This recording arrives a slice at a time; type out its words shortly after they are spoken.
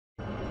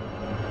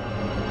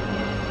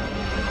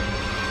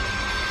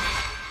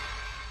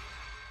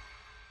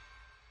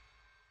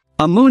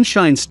A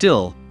moonshine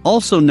still,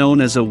 also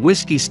known as a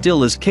whiskey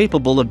still, is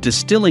capable of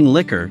distilling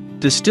liquor,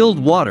 distilled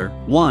water,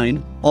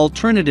 wine,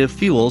 alternative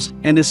fuels,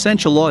 and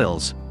essential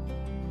oils.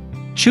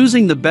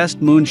 Choosing the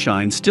best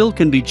moonshine still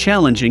can be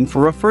challenging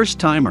for a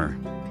first-timer.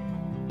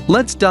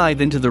 Let's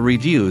dive into the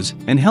reviews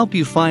and help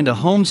you find a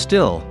home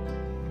still.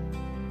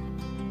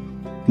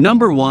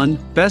 Number 1.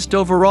 Best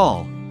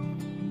overall.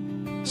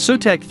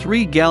 Seeutek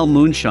 3-gal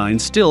moonshine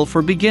still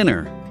for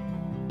beginner.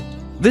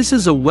 This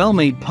is a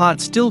well-made pot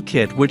still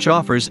kit which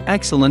offers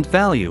excellent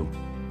value.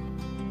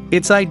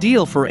 It's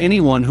ideal for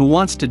anyone who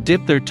wants to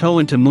dip their toe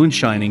into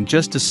moonshining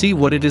just to see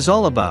what it is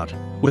all about,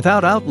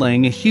 without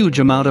outlaying a huge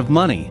amount of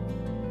money.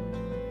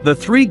 The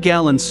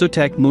 3-gallon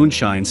Seeutek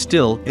moonshine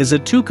still is a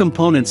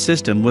 2-component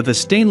system with a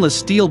stainless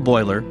steel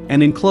boiler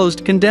and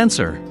enclosed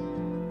condenser.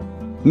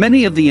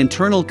 Many of the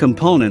internal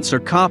components are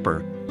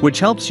copper, which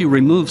helps you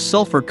remove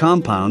sulfur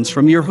compounds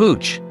from your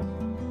hooch.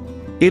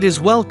 It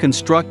is well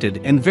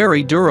constructed and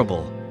very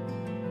durable.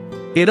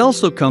 It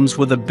also comes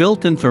with a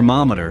built-in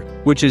thermometer,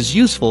 which is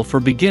useful for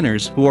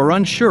beginners who are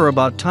unsure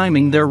about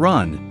timing their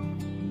run.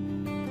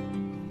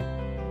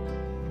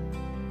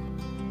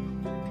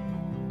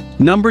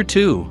 Number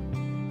 2.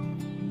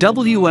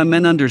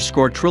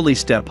 WMN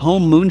Step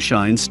Home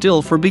Moonshine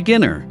Still for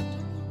Beginner.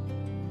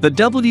 The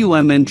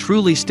WMN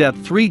Truly Step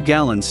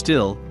 3-gallon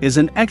still is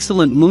an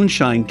excellent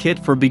moonshine kit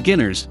for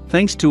beginners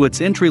thanks to its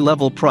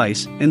entry-level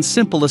price and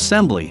simple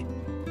assembly.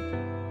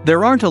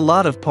 There aren't a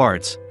lot of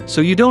parts, so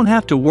you don't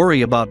have to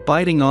worry about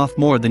biting off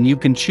more than you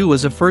can chew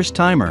as a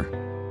first-timer.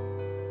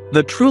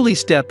 The Truly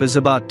Step is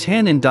about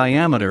 10 in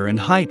diameter and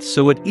height,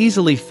 so it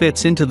easily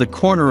fits into the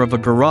corner of a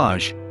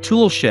garage,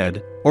 tool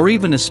shed, or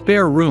even a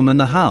spare room in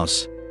the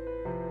house.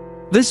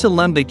 This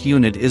alembic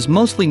unit is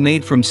mostly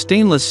made from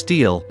stainless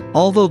steel,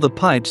 although the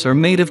pipes are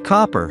made of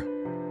copper.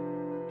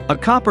 A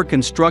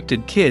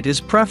copper-constructed kit is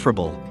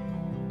preferable.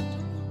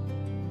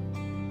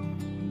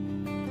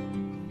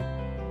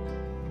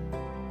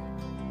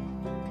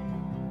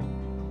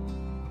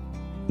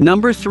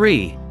 Number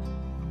 3.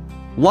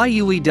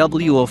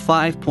 YUEWO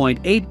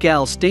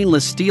 5.8-gal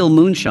Stainless Steel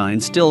Moonshine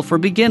Still for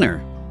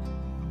Beginner.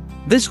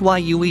 This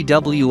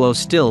YUEWO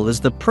still is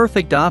the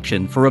perfect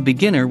option for a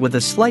beginner with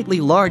a slightly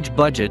large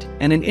budget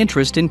and an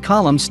interest in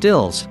column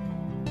stills.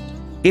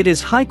 It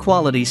is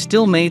high-quality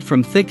still made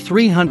from thick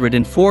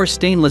 304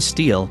 stainless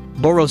steel,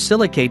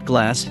 borosilicate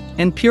glass,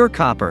 and pure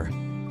copper.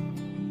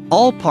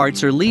 All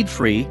parts are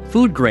lead-free,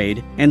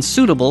 food-grade, and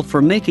suitable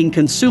for making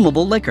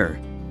consumable liquor.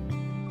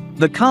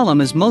 The column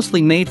is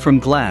mostly made from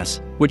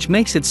glass, which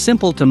makes it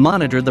simple to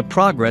monitor the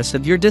progress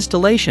of your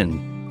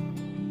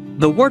distillation.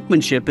 The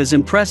workmanship is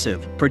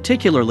impressive,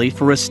 particularly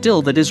for a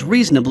still that is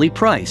reasonably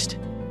priced.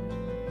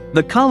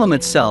 The column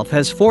itself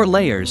has 4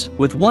 layers,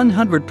 with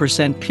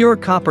 100% pure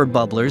copper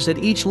bubblers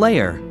at each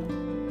layer.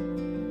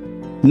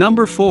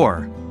 Number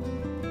 4.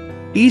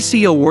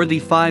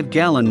 ECO-worthy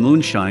 5-gallon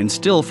moonshine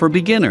still for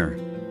beginner.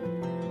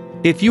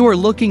 If you are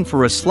looking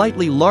for a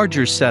slightly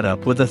larger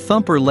setup with a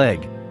thumper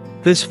leg,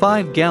 this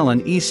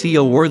 5-gallon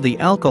ECO-worthy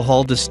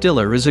alcohol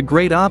distiller is a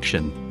great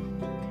option.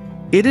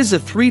 It is a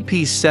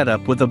 3-piece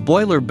setup with a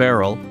boiler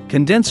barrel,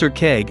 condenser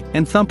keg,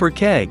 and thumper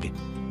keg.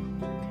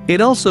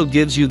 It also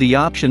gives you the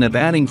option of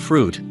adding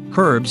fruit,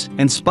 herbs,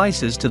 and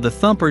spices to the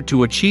thumper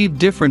to achieve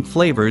different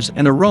flavors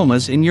and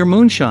aromas in your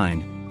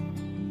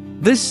moonshine.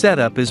 This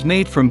setup is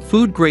made from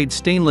food-grade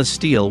stainless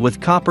steel with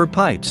copper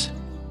pipes.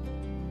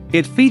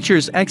 It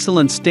features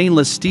excellent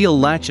stainless steel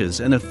latches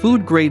and a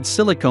food-grade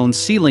silicone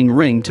sealing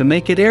ring to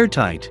make it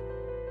airtight.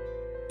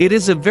 It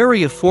is a very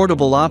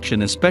affordable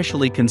option,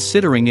 especially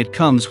considering it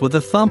comes with a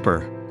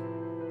thumper.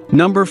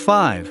 Number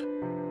 5.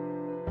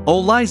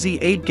 OLizee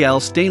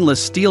 8-gal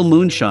Stainless Steel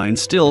Moonshine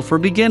Still for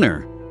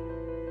Beginner.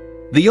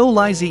 The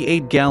OLizee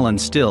 8-gallon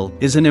still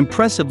is an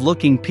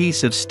impressive-looking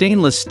piece of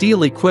stainless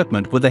steel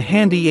equipment with a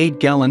handy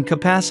 8-gallon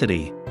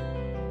capacity.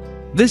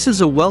 This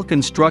is a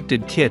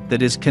well-constructed kit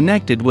that is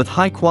connected with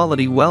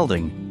high-quality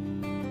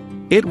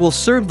welding. It will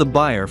serve the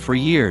buyer for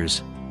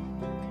years.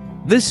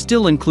 This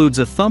still includes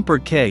a thumper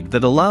keg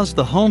that allows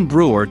the home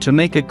brewer to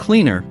make a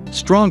cleaner,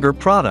 stronger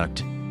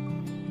product.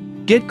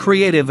 Get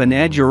creative and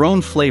add your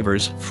own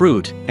flavors,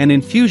 fruit, and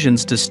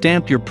infusions to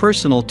stamp your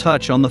personal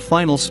touch on the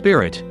final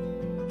spirit.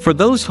 For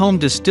those home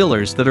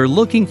distillers that are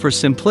looking for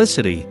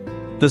simplicity,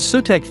 the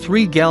Seeutek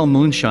 3-gal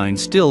moonshine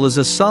still is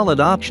a solid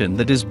option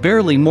that is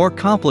barely more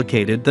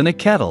complicated than a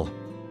kettle.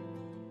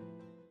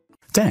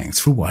 Thanks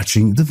for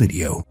watching the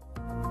video.